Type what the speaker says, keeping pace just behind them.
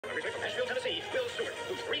Nashville, Tennessee, Will Stewart,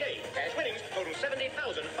 whose 3-day cash winnings total $70,501.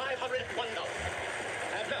 And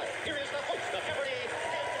now, here is the host of Jeopardy,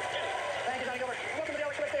 Thank you, Johnny Gilbert. Welcome to the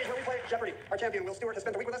Alex Swift stage where we play Jeopardy. Our champion, Will Stewart, has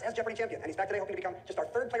spent the week with us as Jeopardy champion, and he's back today hoping to become just our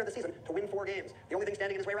third player of the season to win 4 games. The only thing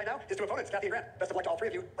standing in his way right now is 2 opponents, Kathy and Grant. Best of luck to all 3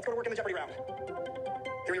 of you. Let's go to work in the Jeopardy round.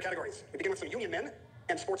 Here are your categories. We begin with some union men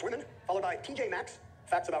and sports women, followed by TJ Maxx,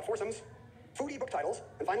 facts about foursomes, foodie book titles,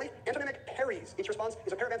 and finally, antonymic Perrys. Each response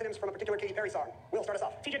is a pair of antonyms from a particular Katy Perry song. Will, start us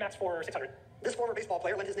off. TJ Maxx for 600. This former baseball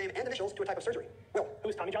player lent his name and initials to a type of surgery. Will. Who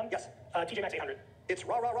is Tommy John? Yes. TJ Maxx 800. It's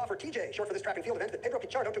rah rah rah for TJ, short for this track and field event that Pedro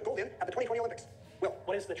Pichardo took gold in at the 2020 Olympics. Will.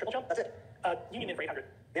 What is the triple jump? That's it. Union men for 800.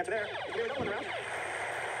 The answer there is nearly double in the round.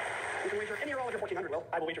 You can wager any or all of your 1400, Will.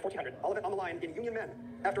 I will wager 1400. All of it on the line in Union men.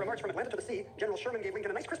 After a march from Atlanta to the sea, General Sherman gave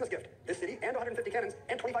Lincoln a nice Christmas gift. This city and 150 cannons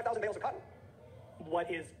and 25,000 bales of cotton.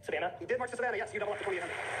 What is Savannah? He did march to Savannah, yes. You double up to 2800.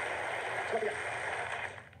 So what do you get?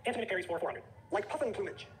 Antonymic Perrys for 400. Like puffin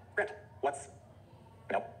plumage. Grant. What's...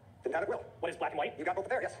 No. Didn't have it, Will. What is black and white? You got both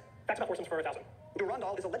there, yes. Facts about foursomes for 1,000.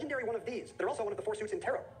 Durandal is a legendary one of these. They're also one of the 4 suits in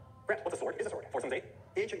tarot. Grant. What's a sword? Is a sword. Foursomes 8.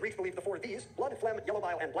 The ancient Greeks believed the 4 of these, blood, phlegm, yellow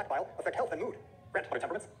bile, and black bile, affect health and mood. Grant. What are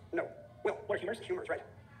temperaments? No. Will. What are humors? Humors, right.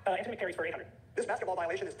 Antonymic Perrys for 800. This basketball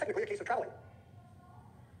violation is technically a case of traveling.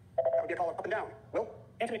 That would be a call of up and down. Will.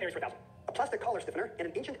 Antonymic Perrys for 1,000. A plastic collar stiffener in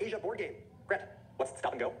an ancient Asia board game. Grant. What's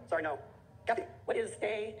stop and go? Sorry, no. Kathy. What is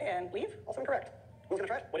stay and leave? Also incorrect. Will's gonna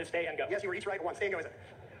try it? What is stay and go? Yes, you were each right once. Stay and go, is it?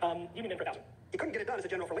 Union men for 1,000. He couldn't get it done as a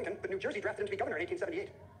general for Lincoln, but New Jersey drafted him to be governor in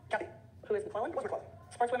 1878. Kathy. Who is McClellan? Was McClellan.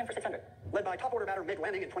 Sportswomen for 600. Led by top order batter Meg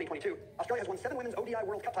Lanning in 2022, Australia has won 7 women's ODI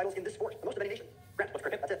World Cup titles in this sport, the most of any nation. Grant. What's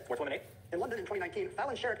cricket? That's it. Sportswomen 8. In London in 2019,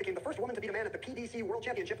 Fallon Sherritt became the first woman to beat a man at the PDC World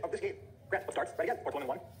Championship of this game. Grant. What starts? Right again. Sportswomen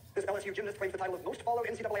 1. This LSU gymnast claims the title of most followed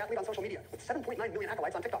NCAA athlete on social media, with 7.9 million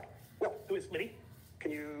acolytes on TikTok. Will. Who is Liddy?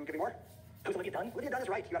 Can you give me more? Who's Lydia Dunn? Lydia Dunn is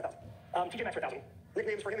right. You got 1,000. TJ Maxx for 1,000.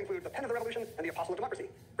 Nicknames for him include the Pen of the Revolution and the Apostle of Democracy.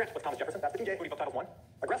 Grant. What's Thomas Jefferson? That's the TJ. Foodie book titles 1.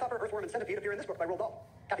 A grasshopper, earthworm, and centipede appear in this book by Roald Dahl.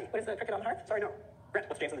 Kathy. What is the cricket on the hearth? Sorry, no. Grant.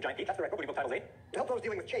 What's James and the Giant Peach? That's the right book. Foodie book titles 8. To help those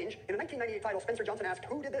dealing with change, in a 1998 title, Spencer Johnson asked,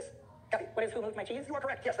 who did this? Kathy. What is who moved my cheese? You are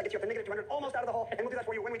correct. Yes, that gets you up to negative 200, almost out of the hole, and we'll do that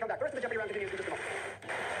for you when we come back. The rest of the Jeopardy round continues in just a moment.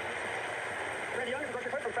 Randy Young is a grocery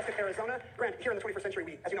clerk from Prescott, Arizona. Grant, here in the 21st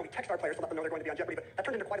century, as you know, we text our players to let them know they're going to be on Jeopardy, but that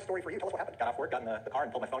turned into quite a story for you. Tell us what happened. Got off work, got in the car,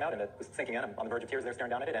 and pulled my phone out, and it was sinking in. I'm on the verge of tears there, staring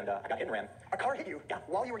down at it, and I got hit and ran. A car hit you? Yeah.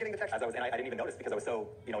 While you were getting the text? I didn't even notice because I was so,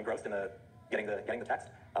 engrossed in getting the text.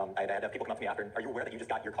 I had people come up to me after, are you aware that you just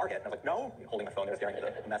got your car hit? And I was like, no, holding my phone there, staring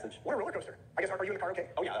at the message. What a roller coaster. I guess, are you in the car okay?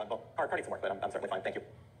 Oh yeah, well, car needs some work, but I'm certainly fine, thank you.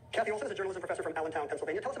 Kathy Olson is a journalism professor from Allentown,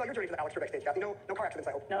 Pennsylvania. Tell us about your journey to the Alex Trebek stage, Kathy. No car accidents,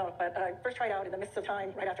 I hope. No, but I first tried out in the midst of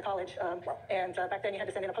time, right after college. And back then you had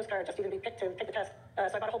to send in a postcard just to even be picked to take the test.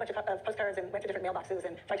 So I bought a whole bunch of postcards and went to different mailboxes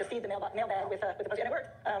and tried to seed the mail bag with the post, and it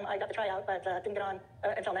worked. I got the tryout, but didn't get on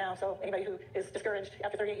until now. So anybody who is discouraged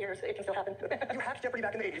after 38 years, it can still happen. You hacked Jeopardy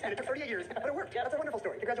back in the 80s, and it took 38 years, but it worked. Yeah. That's a wonderful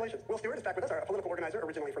story. Congratulations. Will Stewart is back with us, a political organizer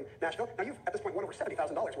originally from Nashville. Now you've, at this point, won over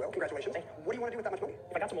 $70,000, Will. Congratulations. What do you want to do with that much money?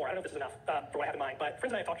 If I got some more, I don't know if this is enough for what I have in mind, but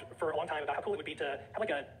friends and I have talked for a long time about how cool it would be to have like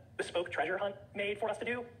a bespoke treasure hunt made for us to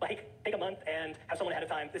do. Like, take a month and have someone ahead of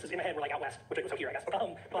time. This is in my head, we're like out west, which was so here, I guess.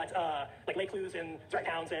 Like lay clues in certain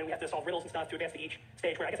towns, and we have to solve riddles and stuff to advance to each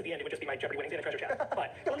stage, where I guess at the end it would just be my Jeopardy winnings and a treasure chest.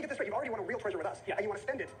 But yeah, let me get this straight. You already won a real treasure with us. Yeah. And you want to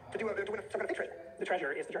spend it to win some kind of fake treasure. The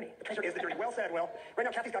treasure is the journey. The treasure is the journey. Well said, Will. Right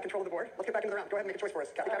now, Kathy's got control of the board. Let's get back into the round. Go ahead and make a choice for us.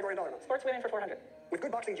 Kathy, category and dollar amount. Sportswomen for 400. With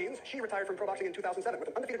good boxing genes, she retired from pro boxing in 2007 with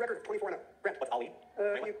an undefeated record of 24-0. Grant. What's Ali?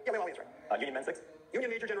 Yeah, Ali is right. Union men 6. Union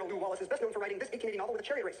Major General Lew Wallace is best known for writing this 1880 novel with a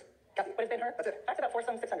chariot race. Kathy. What has been her? That's it. Facts about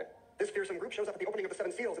foursomes 600. This fearsome group shows up at the opening of the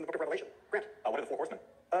 7 Seals in the Book of Revelation. Grant. What are the 4 horsemen?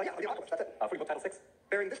 Yeah, the apocalypse. That's it. Foodie book title 6.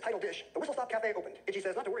 Bearing this title dish, the Whistle Stop Cafe opened. Itchy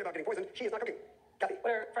says not to worry about getting poisoned. She is not cooking. Kathy.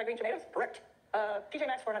 What are fried green tomatoes? Correct. TJ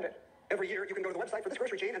Maxx 400. Every year, you can go to the website for this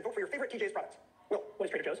grocery chain and vote for your favorite TJ's products. Will. What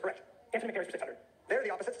is Trader Joe's? Correct. Antonymic Perrys for 600. They're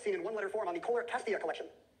the opposites seen in one-letter form on the Kohler Castilla collection.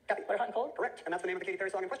 Kathy. What are hot and cold? Correct. And that's the name of the Katy Perry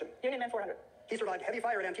song in question. Union men 400. He survived heavy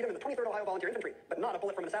fire at Antietam in the 23rd Ohio Volunteer Infantry, but not a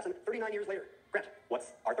bullet from an assassin 39 years later. Grant.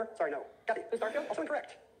 What's Arthur? Sorry, no. Kathy. Who's Garfield? Also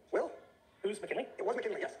incorrect. Will. Who's McKinley? It was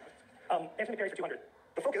McKinley, yes. Antonymic Perrys for 200.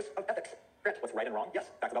 The focus of ethics. Grant. What's right and wrong?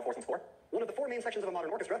 Yes. Facts about foursomes 4. One of the 4 main sections of a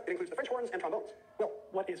modern orchestra. It includes the French horns and trombones. Will.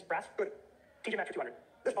 What is brass? Good. TJ Maxx for 200.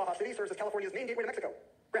 This Baja city serves as California's main gateway to Mexico.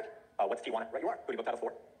 Grant. What's Tijuana? Right you are. Foodie book titles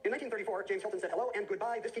 4. In 1934, James Hilton said hello and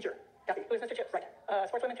goodbye this teacher. Kathy. Who is Mr. Chips? Right.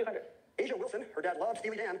 Sportswomen 200. Asia Wilson, her dad loved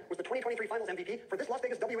Steely Dan, was the 2023 Finals MVP for this Las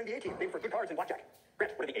Vegas WNBA team named for good cards and blackjack.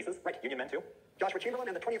 Grant. What are the aces? Right. Union men 2. Joshua Chamberlain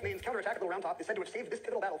and the 20th Maine's counterattack at the Round Top is said to have saved this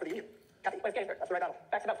pivotal battle for the Union. Kathy. What is Gettysburg? That's the right battle.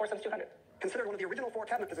 Facts about 4 sums 200. Considered one of the original 4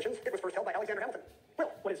 cabinet positions, it was first held by Alexander Hamilton. Will.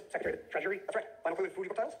 What is Secretary of the Treasury? That's right. Final clue in food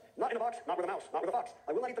book titles. Not in a box, not with a mouse, not with a fox.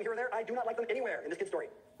 I will not eat them here or there. I do not like them anywhere in this kid's story.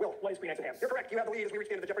 Will. What is Green Eggs and Ham? You're correct. You have the lead as we reach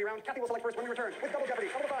the end of the Jeopardy round. Kathy will select first when we return with Double Jeopardy.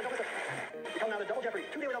 Double the fun, don't miss it. We come now to Double Jeopardy.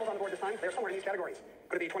 2 daily doubles on the board this time. They are somewhere in these categories.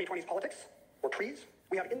 Could it be 2020's politics or trees?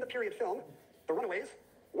 We have in the period film, The Runaways,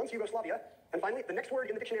 Once Yugoslavia, and finally, the next word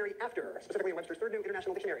in the dictionary after, specifically in Webster's Third New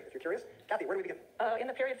International Dictionary. If you're curious, Kathy, where do we begin? In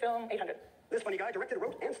the period film, 800. This funny guy directed,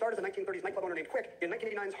 wrote, and starred as a 1930s nightclub owner named Quick in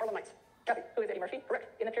 1989's Harlem Nights. Kathy. Who is Eddie Murphy?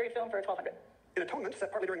 Correct. In the period film for 1200. In Atonement,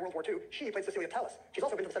 set partly during World War II, she played Cecilia Tallis. She's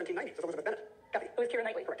also been to the 1790s as Elizabeth Bennet. Kathy. Who is Keira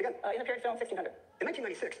Knightley? Correct again. In the period film, 1600. In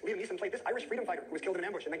 1996, Liam Neeson played this Irish freedom fighter who was killed in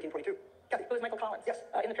an ambush in 1922. Kathy. Who is Michael Collins? Yes.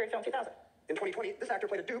 In the period film, 2000. In 2020, this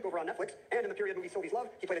actor played a duke over on Netflix, and in the period movie Sylvie's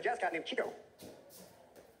Love, he played a jazz cat named Chico,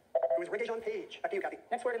 who is Reggae John Page. Back to you, Kathy.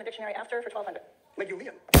 Next word in the dictionary after for 1200.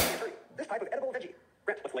 Legulium. This type of edible veggie.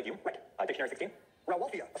 Grant. What's legume? Right. Dictionary 16.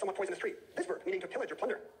 Rauwolfia, a somewhat poisonous tree. This verb meaning to pillage or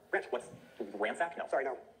plunder. Grant. What's ransack? No. Sorry,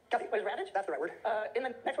 no. Kathy. What is ravage? That's the right word. In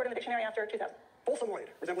the next word in the dictionary after 2000. Folsomoid,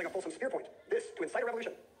 resembling a Folsom spear point. This to incite a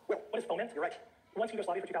revolution. Will. What is foment? You're right. Once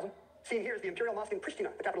Yugoslavia for 2000. Seen here is the Imperial Mosque in Pristina,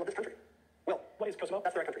 the capital of this country. Will. What is Kosovo?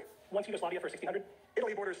 That's the right country. Once Yugoslavia for 1600.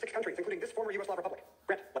 Italy borders 6 countries, including this former Yugoslav republic.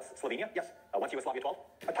 Grant. What's Slovenia? Yes. Once Yugoslavia 12.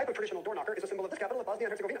 A type of traditional door knocker is a symbol of this capital of Bosnia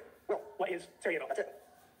and Herzegovina. Will. What is Sarajevo? That's it.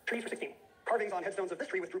 Trees for 16. Carvings on headstones of this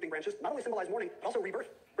tree with drooping branches not only symbolize mourning, but also rebirth.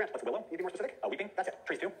 Grant. What's willow? Can you be more specific? Weeping. That's it.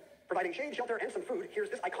 Trees 2. Providing shade, shelter, and some food, here's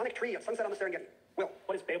this iconic tree at sunset on the Serengeti. Will.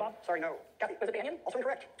 What is baobab? Sorry, no. Kathy. Was it banyan? Also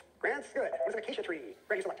incorrect. Grant's good. What is an acacia tree?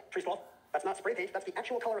 Grant, you select. Trees 12. That's not spray paint. That's the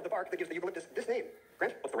actual color of the bark that gives the eucalyptus this name.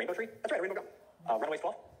 Grant. What's the rainbow tree? That's right, rainbow gum. Runaways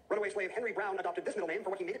 12. Runaway slave Henry Brown adopted this middle name for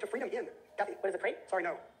what he made it to freedom in. Kathy. What is it, crate? Sorry,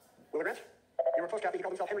 no. Will Grant? You were close, Kathy. He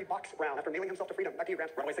called himself Henry Box Brown after mailing himself to freedom. Back to you,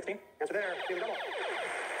 Grant. Runaway 16. Answer there. Daily double.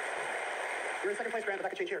 You're in second place, Grant, but that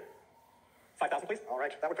could change here. 5,000, please. All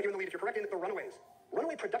right, that would put you in the lead if you're correct in The Runaways.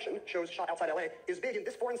 Runaway production shows shot outside LA is big in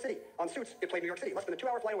this foreign city. On Suits, it played New York City, less than a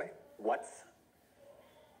 2-hour flight away. What's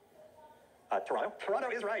Toronto? Toronto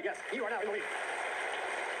is right, yes. You are now in the lead.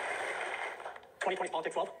 2020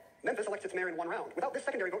 politics 12. Memphis elects its mayor in 1 round. Without this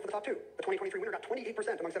secondary vote for the top 2, the 2023 winner got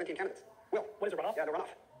 28% among 17 candidates. Will. What is a runoff? Yeah, no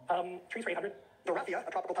runoff. Trees for 800. The raffia,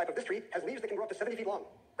 a tropical type of this tree, has leaves that can grow up to 70 feet long.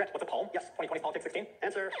 Grant. What's a palm? Yes. 2020 politics 16.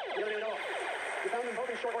 Answer. You found them both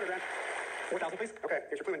in short order, Grant. 4,000, please. Okay,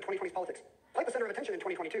 here's your clue in 2020's politics. Quite the center of attention in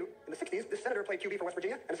 2022. In the 60s, this senator played QB for West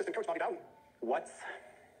Virginia and assistant coach Bobby Bowden. What's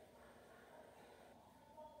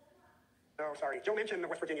Oh, sorry. Joe Manchin of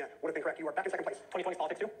West Virginia would have been correct. You are back in second place. 2020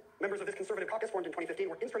 politics 2? Members of this conservative caucus formed in 2015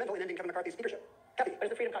 were instrumental in ending Kevin McCarthy's speakership. Kathy. What is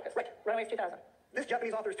the Freedom Caucus? Right. Runaways 2000. This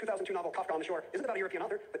Japanese author's 2002 novel, Kafka on the Shore, isn't about a European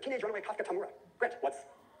author, but teenage runaway Kafka Tamura. Grant. What's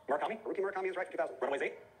Murakami? Haruki Murakami is right for 2000. Runaways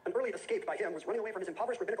 8. An early escape by him was running away from his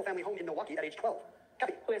impoverished rabbinical family home in Milwaukee at age 12.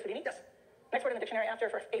 Kathy. Who is Houdini? Yes. Next word in the dictionary after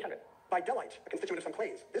for 800. Bidelite, a constituent of some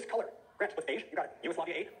clays. This color. Grant. What's beige? You got it.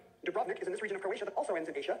 Yugoslavia 8. Dubrovnik is in this region of Croatia that also ends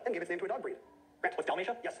in Asia and gave its name to a dog breed. Grant. What's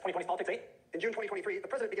Dalmatia? Yes. 2020 politics 8. In June 2023, the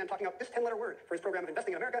president began talking up this 10-letter word for his program of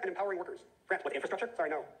investing in America and empowering workers. Grant. What's infrastructure? Sorry,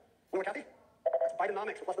 no. Will or Kathy? That's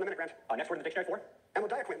Bidenomics with less than a minute, Grant. Next word in the dictionary 4.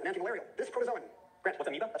 Amodiaquin, an antimalarial. This protozoan. Grant. What's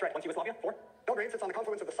amoeba? That's right. Once Yugoslavia 4. Belgrade sits on the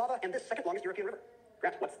confluence of the Sava and this second longest European river.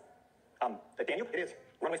 Grant. What's the Danube? It is.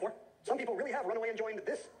 Runaways 4. Some people really have run away and joined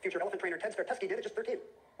this. Future elephant trainer Ted Startesky did at just 13.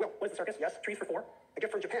 Will. What is the circus? Yes. Trees for 4. A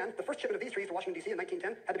gift from Japan. The first shipment of these trees to Washington, D.C. in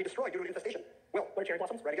 1910 had to be destroyed due to an infestation. Will. What are cherry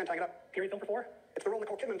blossoms? Right again, tying it up. Period film for 4. It's the role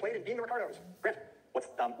Nicole Kidman played in Being the Ricardos. Grant. What's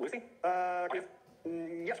Lucy? Yes.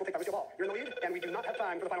 Yes, we'll take that. Lucy Ball. You're in the lead, and we do not have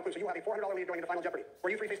time for the final clue, so you have a $400 lead going into Final Jeopardy,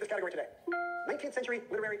 where you three face this category today. 19th century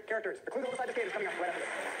literary characters. The clue to decide this game is coming up right after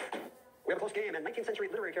this. We have a close game, and 19th century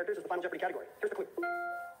literary characters is the Final Jeopardy category. Here's the clue.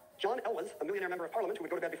 John Elwes, a millionaire member of Parliament who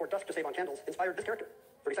would go to bed before dusk to save on candles, inspired this character.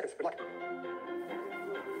 30 seconds. Good luck.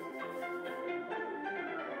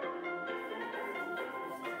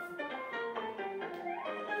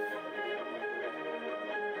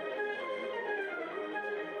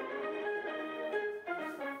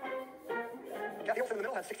 Kathy Olsen in the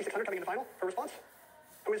middle had 6,600 coming in the final. Her response?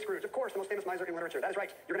 Who is Scrooge? Of course, the most famous miser in literature. That is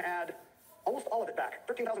right. You're going to add almost all of it back.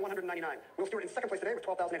 13,199. Will Stewart in second place today with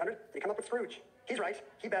 12,800. Did he come up with Scrooge? He's right.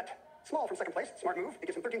 He bet small from second place. Smart move. It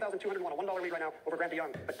gives him 13,201, a $1 lead right now over Grant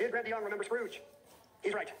DeYoung. But did Grant DeYoung remember Scrooge?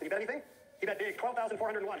 He's right. Did he bet anything? He bet big.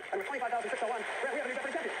 12,401. And with 25,601, Grant, we have a new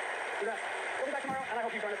Jeopardy champion. Congrats. We'll be back tomorrow, and I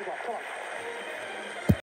hope you join us as well. So long.